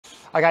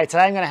Okay,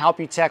 today I'm going to help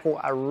you tackle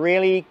a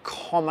really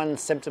common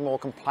symptom or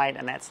complaint,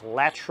 and that's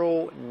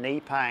lateral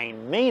knee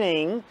pain,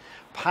 meaning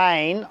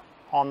pain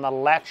on the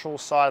lateral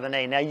side of the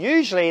knee. Now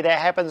usually that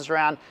happens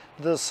around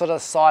the sort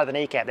of side of the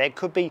kneecap. That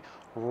could be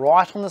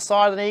right on the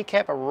side of the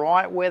kneecap, or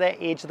right where that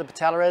edge of the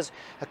patella is.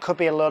 It could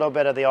be a little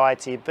bit of the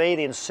ITB,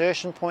 the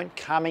insertion point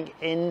coming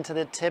into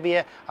the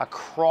tibia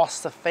across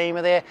the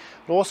femur there.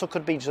 It also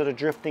could be sort of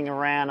drifting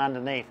around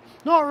underneath.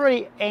 Not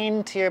really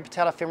anterior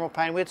patella-femoral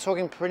pain. We're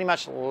talking pretty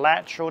much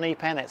lateral knee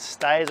pain that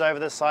stays over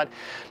this side.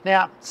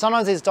 Now,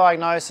 sometimes there's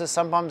diagnosis.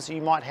 Sometimes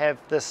you might have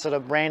this sort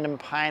of random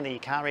pain that you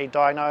can't really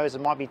diagnose.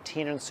 It might be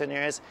tender in certain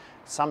areas.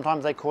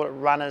 Sometimes they call it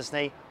runner's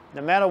knee.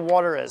 No matter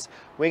what it is,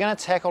 we're going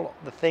to tackle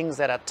the things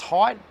that are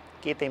tight,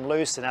 get them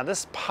loose. Now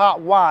this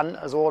part one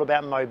is all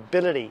about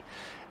mobility.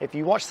 If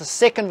you watch the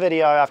second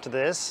video after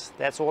this,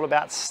 that's all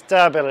about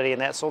stability,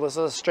 and that's all the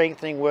sort of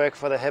strengthening work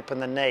for the hip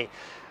and the knee.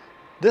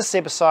 This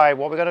episode,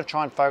 what we're going to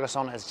try and focus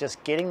on is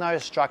just getting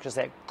those structures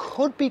that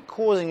could be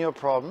causing you a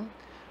problem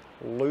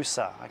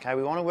looser. Okay,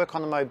 we want to work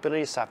on the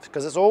mobility stuff,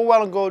 because it's all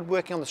well and good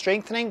working on the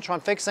strengthening, try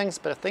and fix things,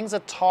 but if things are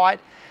tight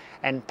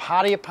and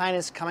part of your pain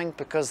is coming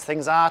because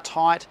things are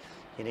tight,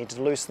 you need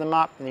to loosen them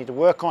up, you need to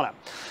work on it.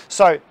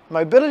 So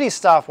mobility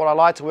stuff, what I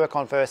like to work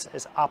on first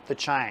is up the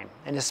chain.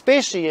 And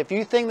especially if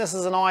you think this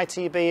is an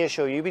ITB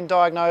issue, you've been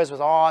diagnosed with,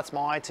 oh, it's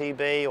my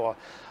ITB, or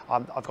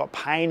I've got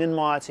pain in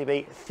my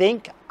ITB,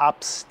 think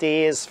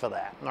upstairs for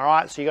that, all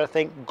right? So you got to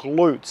think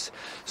glutes.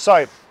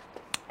 So,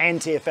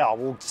 and TFL,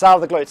 we'll start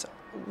with the glutes.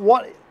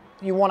 What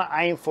you want to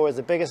aim for is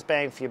the biggest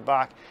bang for your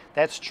buck.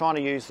 That's trying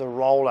to use the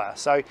roller.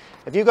 So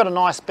if you've got a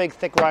nice big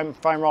thick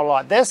foam roller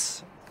like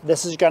this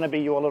is going to be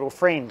your little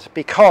friend,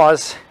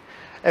 because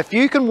if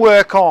you can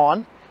work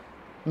on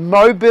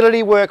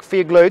mobility work for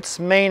your glutes,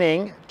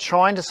 meaning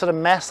trying to sort of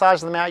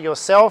massage them out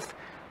yourself,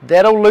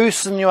 that'll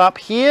loosen you up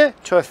here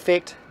to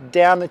affect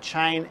down the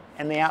chain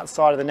and the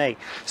outside of the knee.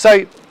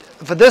 So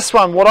for this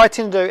one, what I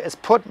tend to do is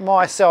put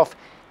myself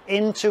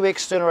into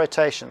external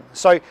rotation.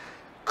 So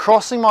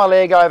crossing my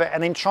leg over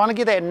and then trying to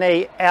get that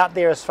knee out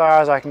there as far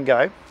as I can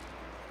go.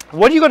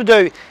 What you've got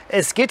to do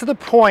is get to the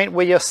point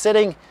where you're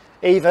sitting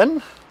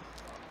even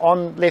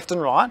on left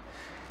and right,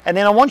 and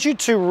then I want you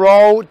to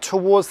roll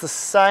towards the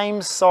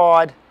same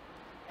side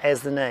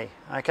as the knee.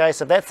 Okay,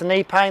 so if that's the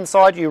knee pain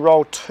side, you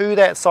roll to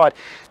that side.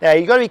 Now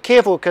you've got to be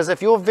careful, because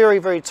if you're very,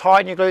 very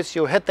tight in your glutes,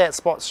 you'll hit that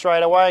spot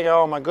straight away and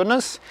go, oh my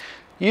goodness.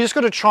 You just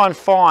got to try and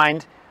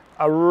find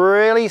a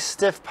really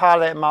stiff part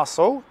of that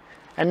muscle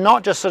and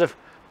not just sort of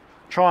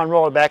try and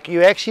roll it back.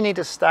 You actually need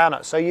to stay on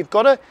it. So you've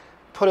got to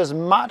put as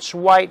much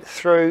weight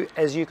through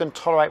as you can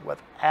tolerate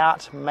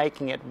without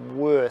making it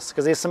worse,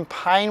 because there's some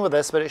pain with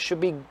this, but it should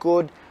be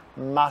good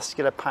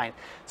muscular pain.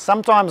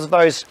 Sometimes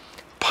those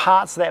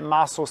parts of that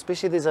muscle,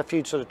 especially if there's a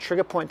few sort of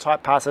trigger point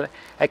type parts of it,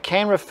 it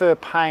can refer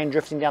pain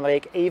drifting down the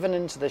leg, even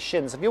into the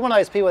shins. If you're one of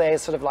those people that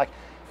has sort of like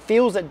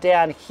feels it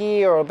down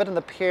here or a bit in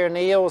the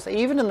perineals,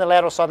 even in the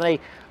lateral side of the knee,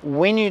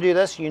 when you do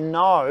this, you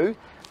know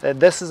that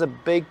this is a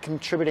big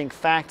contributing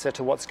factor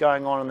to what's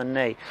going on in the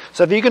knee.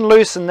 So if you can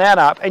loosen that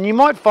up, and you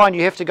might find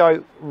you have to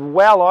go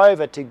well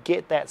over to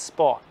get that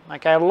spot.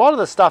 Okay, a lot of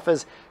the stuff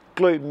is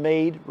glute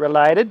med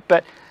related,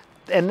 but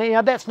and you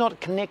know, that's not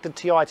connected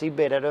to your ITB,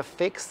 it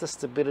affects the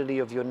stability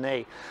of your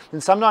knee.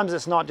 And sometimes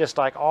it's not just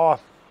like, oh,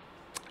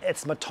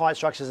 it's my tight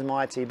structures in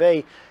my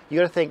ITB. You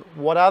got to think,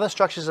 what other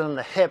structures in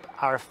the hip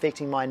are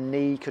affecting my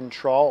knee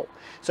control?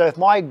 So if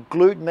my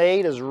glute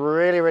med is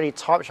really, really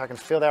tight, which I can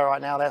feel that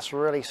right now, that's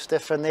really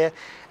stiff in there.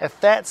 If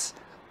that's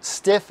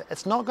stiff,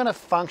 it's not going to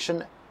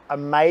function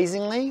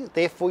amazingly.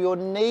 Therefore, your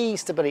knee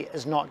stability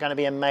is not going to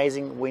be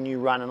amazing when you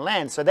run and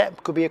land. So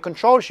that could be a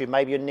control issue.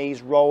 Maybe your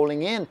knee's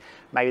rolling in.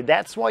 Maybe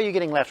that's why you're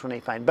getting lateral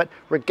knee pain. But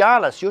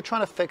regardless, you're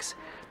trying to fix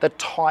the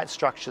tight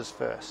structures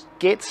first.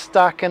 Get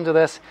stuck into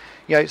this,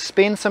 you know,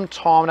 spend some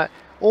time on it,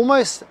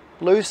 almost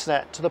loosen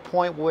it to the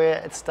point where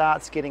it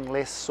starts getting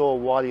less sore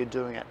while you're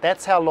doing it.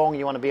 That's how long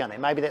you want to be on there.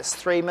 Maybe that's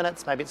 3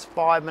 minutes, maybe it's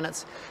 5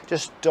 minutes.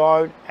 Just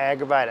don't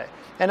aggravate it.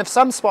 And if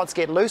some spots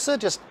get looser,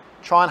 just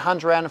try and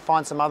hunt around and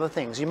find some other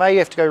things. You may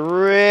have to go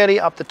really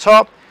up the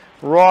top,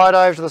 right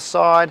over to the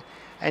side,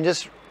 and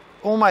just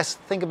almost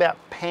think about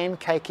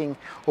pancaking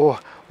or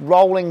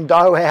rolling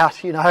dough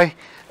out, you know,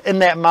 in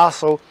that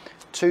muscle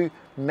to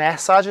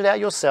massage it out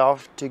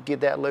yourself to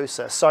get that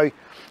looser. So,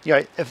 you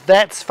know, if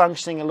that's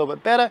functioning a little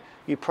bit better,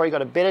 you've probably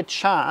got a better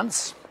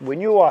chance when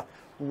you are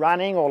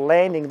running or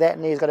landing, that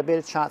knee's got a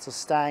better chance of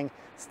staying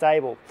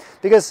stable.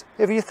 Because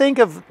if you think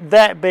of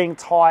that being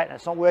tight and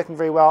it's not working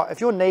very well, if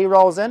your knee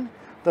rolls in,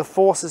 the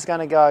force is going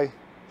to go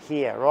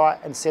here, right,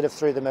 instead of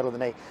through the middle of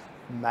the knee.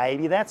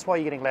 Maybe that's why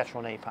you're getting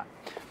lateral knee pain.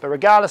 But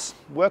regardless,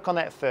 work on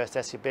that first.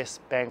 That's your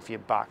best bang for your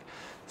buck.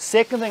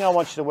 Second thing I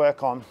want you to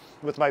work on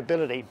with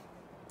mobility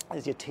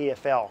is your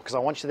TFL, because I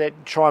want you to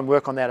try and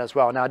work on that as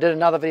well. Now I did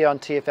another video on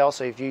TFL,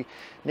 so if you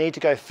need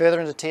to go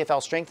further into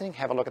TFL strengthening,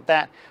 have a look at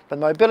that. But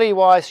mobility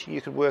wise, you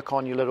could work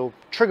on your little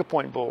trigger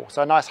point ball,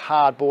 so a nice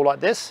hard ball like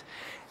this,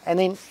 and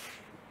then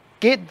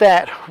get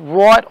that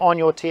right on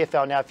your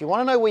TFL. Now if you want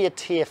to know where your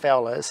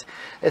TFL is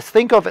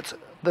think of it's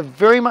the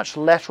very much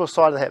lateral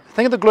side of the hip.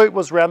 Think of the glute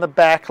was around the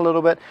back a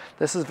little bit.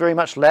 This is very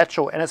much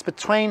lateral, and it's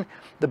between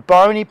the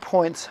bony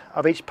points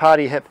of each part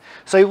of your hip.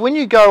 So when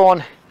you go on,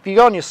 if you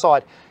go on your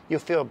side, you'll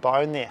feel a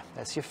bone there.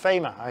 That's your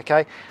femur,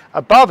 okay?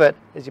 Above it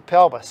is your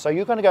pelvis. So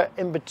you're gonna go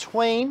in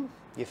between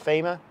your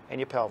femur and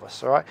your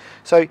pelvis, all right?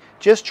 So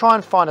just try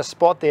and find a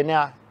spot there.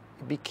 Now,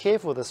 be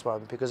careful with this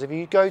one, because if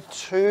you go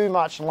too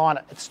much in line,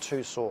 it's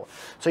too sore.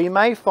 So you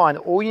may find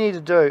all you need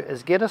to do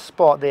is get a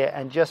spot there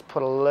and just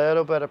put a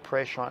little bit of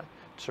pressure on it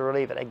to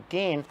relieve it.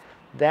 Again,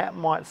 that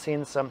might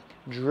send some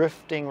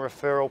drifting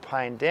referral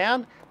pain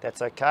down.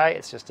 That's okay,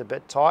 it's just a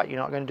bit tight. You're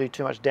not going to do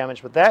too much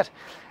damage with that.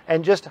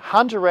 And just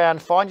hunt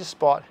around, find your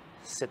spot,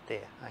 sit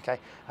there, okay?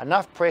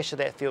 Enough pressure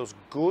that feels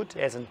good,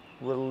 as in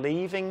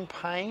relieving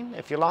pain,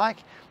 if you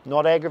like,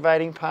 not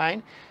aggravating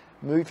pain.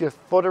 Move your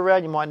foot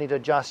around, you might need to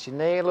adjust your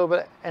knee a little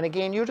bit. And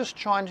again, you're just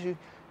trying to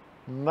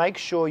make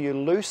sure you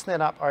loosen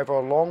that up over a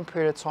long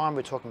period of time.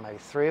 We're talking maybe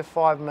 3 or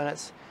 5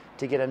 minutes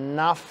to get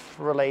enough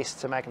release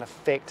to make an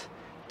effect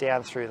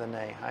down through the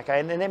knee, okay?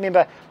 And then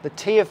remember, the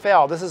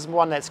TFL, this is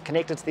one that's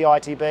connected to the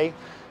ITB.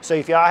 So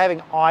if you are having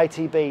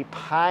ITB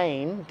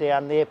pain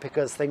down there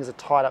because things are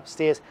tight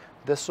upstairs,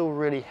 this will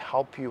really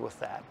help you with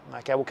that,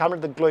 okay? We'll come to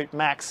the glute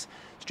max,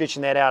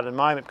 stretching that out in a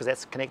moment, because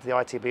that's connected to the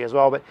ITB as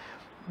well. But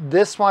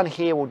this one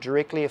here will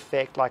directly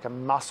affect like a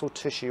muscle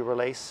tissue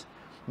release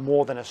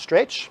more than a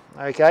stretch,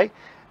 okay?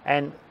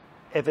 And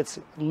if it's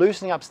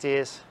loosening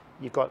upstairs,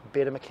 you've got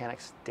better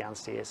mechanics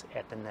downstairs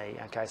at the knee,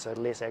 okay? So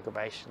less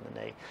aggravation in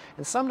the knee.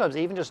 And sometimes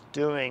even just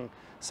doing,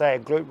 say, a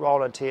glute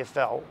roll and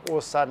TFL, all of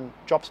a sudden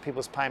drops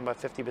people's pain by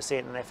 50%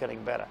 and they're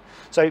feeling better.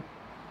 So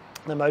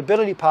the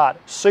mobility part,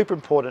 super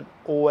important,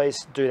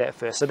 always do that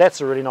first. So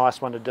that's a really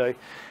nice one to do.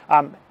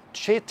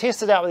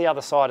 Test it out with the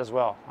other side as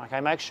well,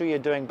 okay? Make sure you're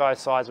doing both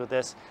sides with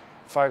this,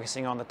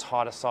 focusing on the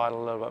tighter side a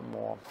little bit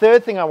more.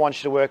 Third thing I want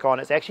you to work on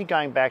is actually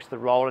going back to the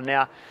roller.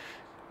 Now,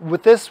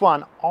 with this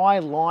one, I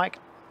like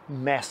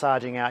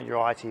massaging out your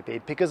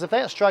ITB, because if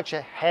that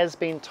structure has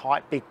been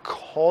tight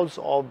because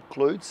of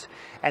glutes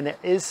and there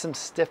is some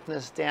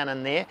stiffness down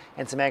in there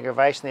and some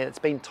aggravation there, it's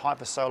been tight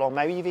for so long,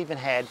 maybe you've even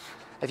had,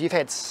 if you've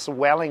had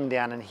swelling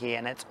down in here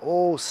and it's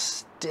all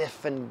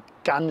stiff and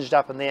gunged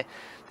up in there,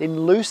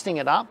 then loosening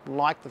it up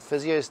like the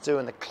physios do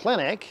in the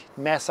clinic,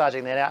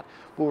 massaging that out,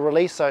 will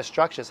release those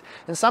structures.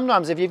 And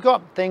sometimes if you've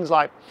got things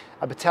like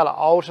a patella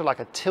ulcer, like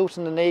a tilt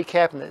in the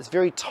kneecap, and it's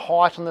very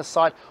tight on the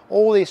side,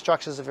 all these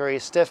structures are very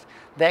stiff,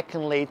 that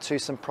can lead to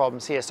some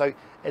problems here. So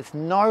it's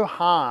no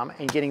harm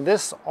in getting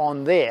this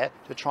on there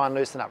to try and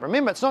loosen up.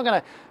 Remember, it's not going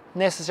to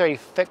necessarily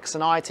fix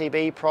an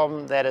ITB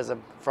problem that is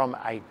from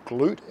a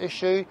glute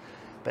issue,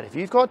 but if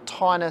you've got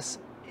tightness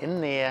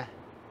in there,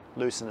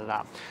 loosen it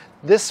up.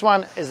 This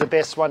one is the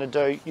best one to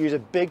do. Use a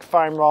big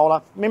foam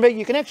roller. Remember,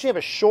 you can actually have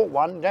a short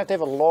one. You don't have to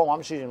have a long one.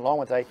 I'm just using a long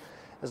one today.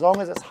 As long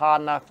as it's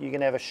hard enough, you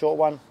can have a short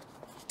one.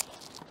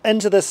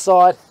 Into this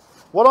side.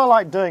 What I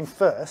like doing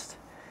first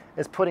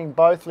is putting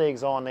both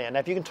legs on there. Now,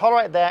 if you can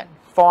tolerate that,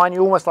 fine.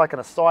 You're almost like in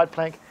a side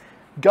plank.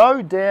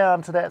 Go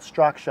down to that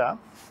structure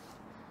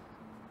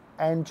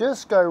and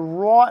just go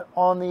right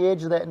on the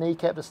edge of that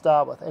kneecap to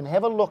start with, and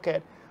have a look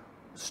at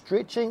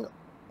stretching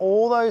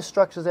all those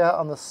structures out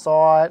on the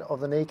side of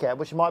the kneecap,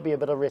 which might be a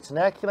bit of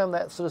retinaculum,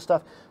 that sort of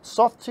stuff.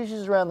 Soft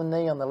tissues around the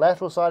knee on the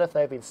lateral side, if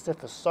they've been stiff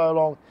for so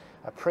long,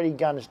 are pretty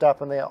gunged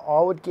up in there. I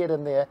would get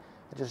in there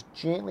and just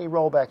gently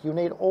roll back. You'll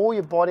need all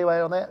your body weight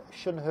on that.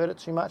 Shouldn't hurt it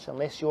too much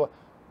unless you're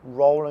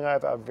rolling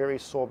over a very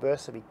sore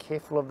burst, so be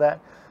careful of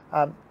that.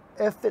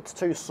 If it's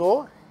too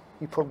sore,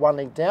 you put one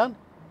leg down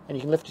and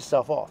you can lift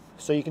yourself off.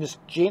 So you can just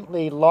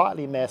gently,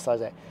 lightly massage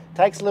that.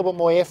 Takes a little bit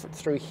more effort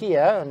through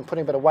here and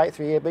putting a bit of weight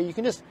through here, but you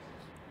can just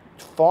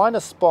find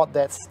a spot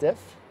that's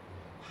stiff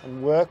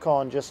and work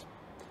on just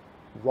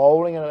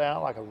rolling it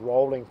out like a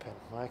rolling pin,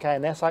 okay?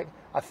 And that's like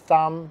a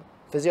thumb,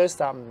 physio's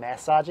thumb,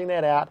 massaging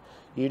that out.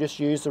 You just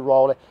use the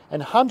roller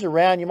and hunt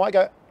around. You might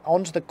go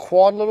onto the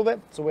quad a little bit,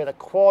 so where the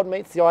quad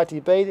meets the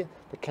ITB,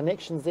 the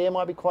connections there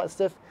might be quite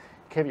stiff.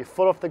 You have your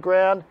foot off the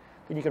ground,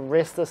 then you can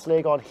rest this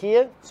leg on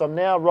here. So I'm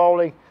now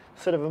rolling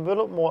sort of a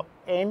little more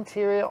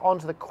anterior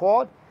onto the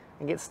quad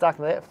and get stuck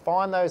in that.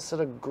 Find those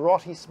sort of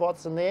grotty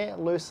spots in there,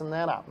 loosen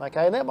that up,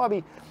 okay? And that might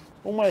be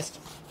almost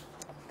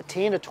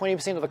 10 to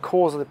 20% of the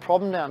cause of the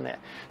problem down there.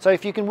 So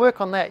if you can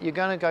work on that, you're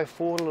going to go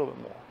forward a little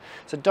bit more.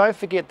 So don't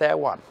forget that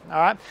one, all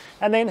right?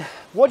 And then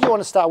what you want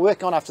to start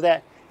working on after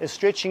that is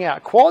stretching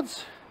out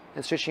quads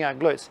and stretching out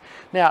glutes.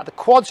 Now, the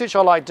quad stretch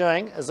I like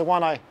doing is the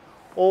one I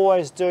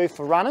always do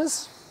for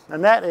runners,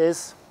 and that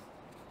is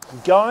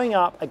going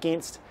up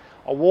against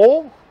a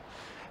wall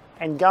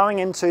and going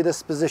into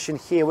this position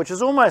here, which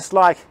is almost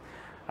like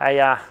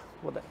a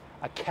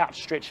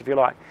couch stretch, if you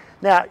like.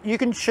 Now, you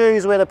can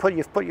choose whether put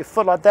your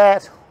foot like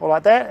that or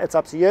like that. It's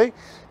up to you.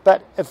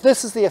 But if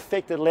this is the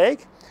affected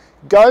leg,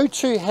 go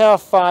to how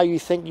far you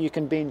think you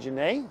can bend your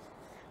knee,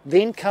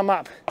 then come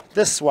up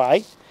this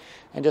way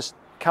and just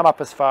come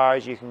up as far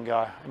as you can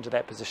go into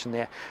that position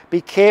there.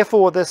 Be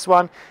careful with this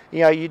one.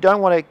 You know, you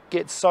don't want to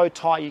get so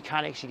tight you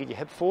can't actually get your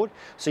hip forward.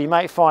 So you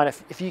may find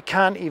if you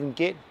can't even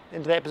get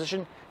into that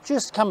position,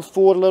 just come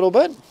forward a little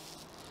bit.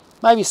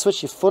 Maybe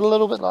switch your foot a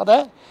little bit like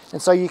that.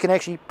 And so you can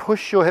actually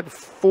push your hip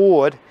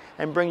forward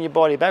and bring your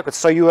body backwards,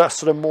 so you are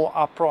sort of more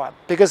upright.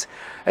 Because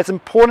it's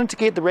important to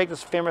get the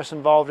rectus femoris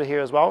involved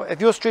here as well.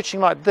 If you're stretching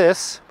like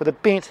this with a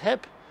bent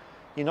hip,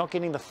 you're not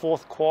getting the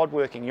fourth quad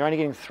working. You're only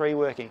getting 3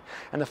 working.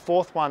 And the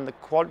fourth one,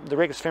 the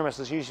rectus femoris,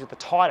 is usually the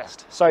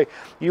tightest. So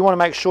you want to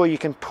make sure you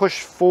can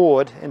push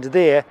forward into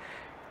there,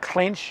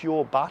 clench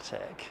your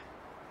buttock.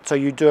 So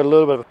you do a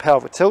little bit of a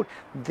pelvic tilt,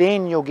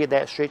 then you'll get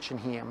that stretch in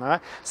here. All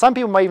right? Some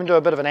people may even do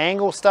a bit of an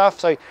angle stuff.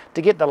 So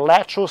to get the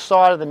lateral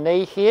side of the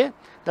knee here,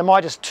 they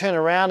might just turn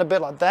around a bit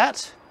like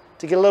that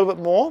to get a little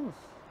bit more. All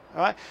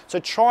right? So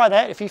try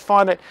that. If you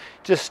find that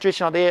just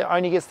stretching like there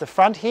only gets the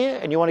front here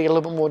and you want to get a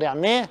little bit more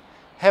down there,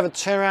 have a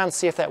turn around and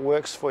see if that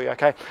works for you,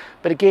 okay?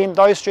 But again,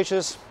 those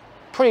stretches,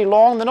 pretty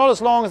long. They're not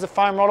as long as the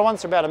foam roller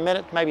ones. They're about a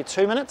minute, maybe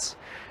 2 minutes.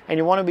 And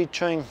you want to be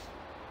doing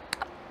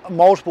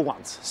multiple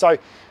ones. So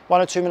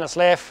 1 or 2 minutes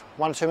left,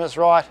 1 or 2 minutes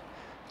right.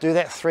 Do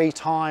that 3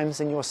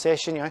 times in your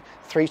session, you know,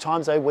 3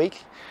 times a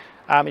week.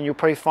 And you'll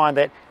probably find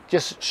that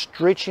just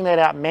stretching that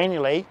out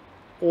manually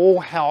all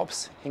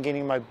helps in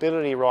getting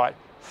mobility right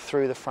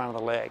through the front of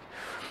the leg.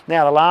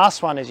 Now the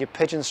last one is your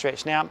pigeon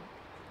stretch. Now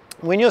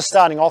when you're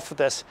starting off with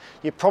this,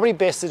 you're probably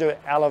best to do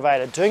it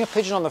elevated. Doing a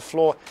pigeon on the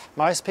floor,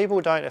 most people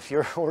don't if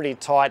you're already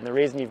tight, and the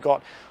reason you've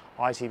got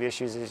ITB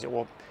issues is,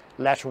 or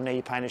lateral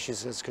knee pain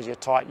issues, is because you're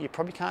tight. You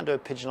probably can't do a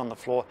pigeon on the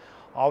floor.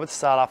 I would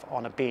start off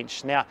on a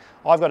bench. Now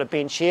I've got a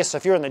bench here, so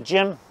if you're in the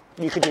gym,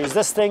 you could use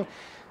this thing.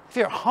 If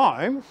you're at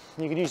home,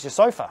 you can use your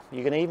sofa.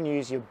 You can even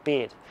use your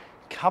bed.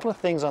 A couple of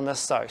things on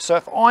this though. So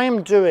if I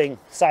am doing,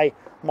 say,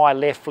 my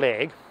left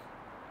leg,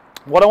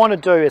 what I want to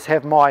do is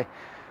have my,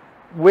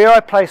 where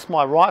I place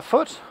my right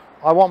foot,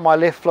 I want my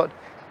left foot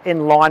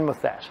in line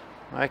with that.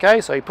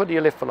 Okay, so you put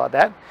your left foot like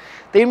that.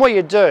 Then what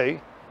you do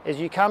is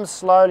you come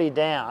slowly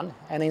down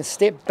and then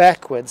step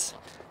backwards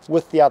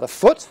with the other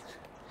foot.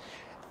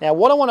 Now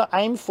what I want to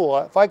aim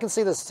for, if I can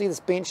see this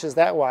bench is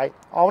that way,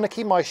 I want to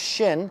keep my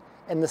shin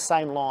in the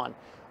same line.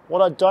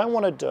 What I don't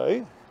want to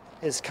do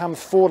is come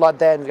forward like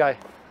that and go,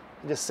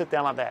 just sit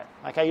down like that.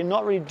 Okay, you're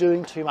not really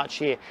doing too much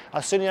here.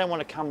 I certainly don't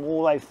want to come all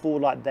the way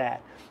forward like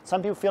that.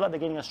 Some people feel like they're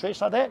getting a stretch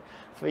like that.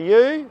 For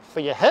you, for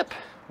your hip,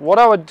 what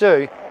I would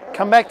do,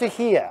 come back to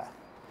here,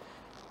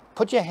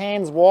 put your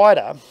hands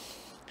wider,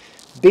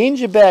 bend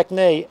your back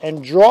knee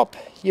and drop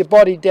your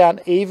body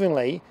down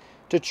evenly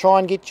to try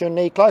and get your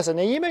knee closer.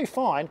 Now you may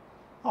find,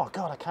 oh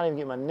God, I can't even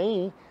get my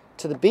knee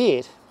to the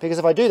bed, because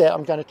if I do that,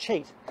 I'm going to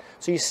cheat.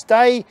 So you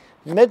stay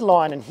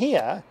midline in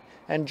here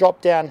and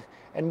drop down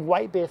and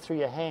weight bear through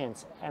your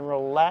hands and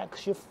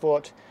relax your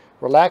foot,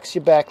 relax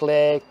your back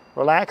leg,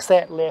 relax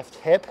that left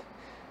hip.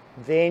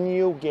 Then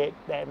you'll get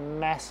that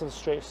massive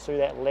stretch through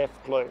that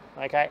left glute,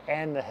 okay,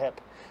 and the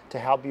hip to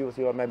help you with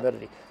your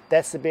mobility.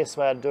 That's the best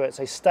way to do it.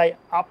 So stay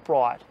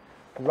upright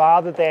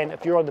rather than,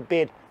 if you're on the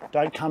bed,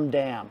 don't come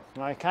down,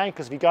 okay?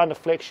 Because if you go into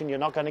flexion, you're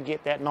not going to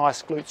get that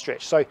nice glute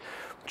stretch. So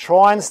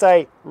try and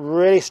stay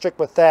really strict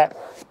with that.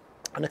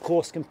 And of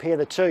course, compare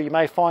the two. You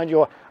may find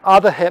your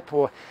other hip,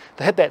 or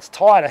the hip that's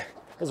tighter,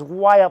 is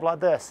way up like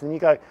this. And you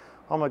go,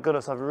 oh my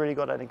goodness, I've really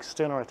got an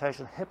external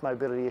rotation hip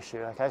mobility issue.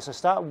 Okay, so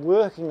start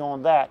working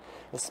on that,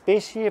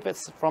 especially if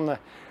it's from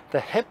the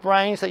hip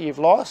range that you've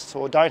lost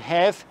or don't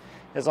have,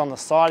 is on the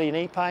side of your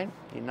knee pain.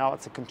 You know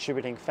it's a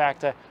contributing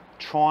factor.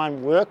 Try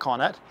and work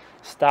on it.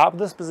 Start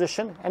with this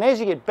position, and as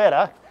you get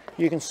better,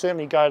 you can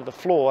certainly go to the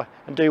floor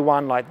and do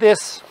one like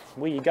this,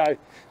 where you go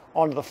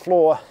onto the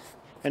floor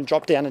and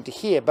drop down into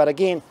here. But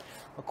again,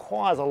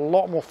 requires a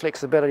lot more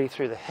flexibility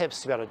through the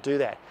hips to be able to do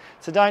that.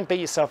 So don't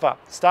beat yourself up.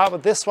 Start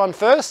with this one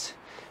first,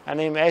 and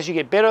then as you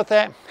get better at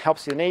that,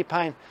 helps your knee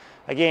pain.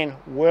 Again,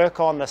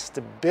 work on the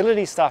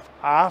stability stuff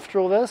after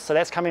all this. So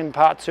that's coming in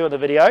part 2 of the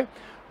video.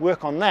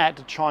 Work on that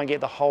to try and get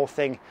the whole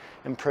thing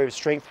improved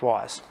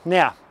strength-wise.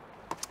 Now,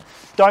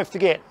 don't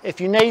forget, if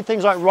you need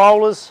things like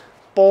rollers,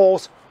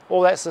 balls,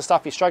 all that sort of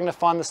stuff, you're struggling to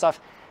find the stuff,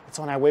 it's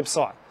on our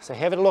website. So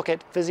have a look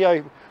at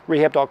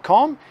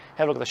physiorehab.com,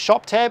 have a look at the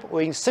shop tab,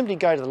 or you can simply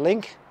go to the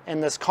link in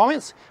this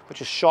comments,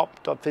 which is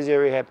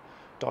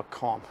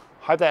shop.physiorehab.com.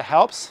 Hope that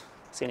helps.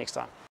 See you next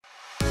time.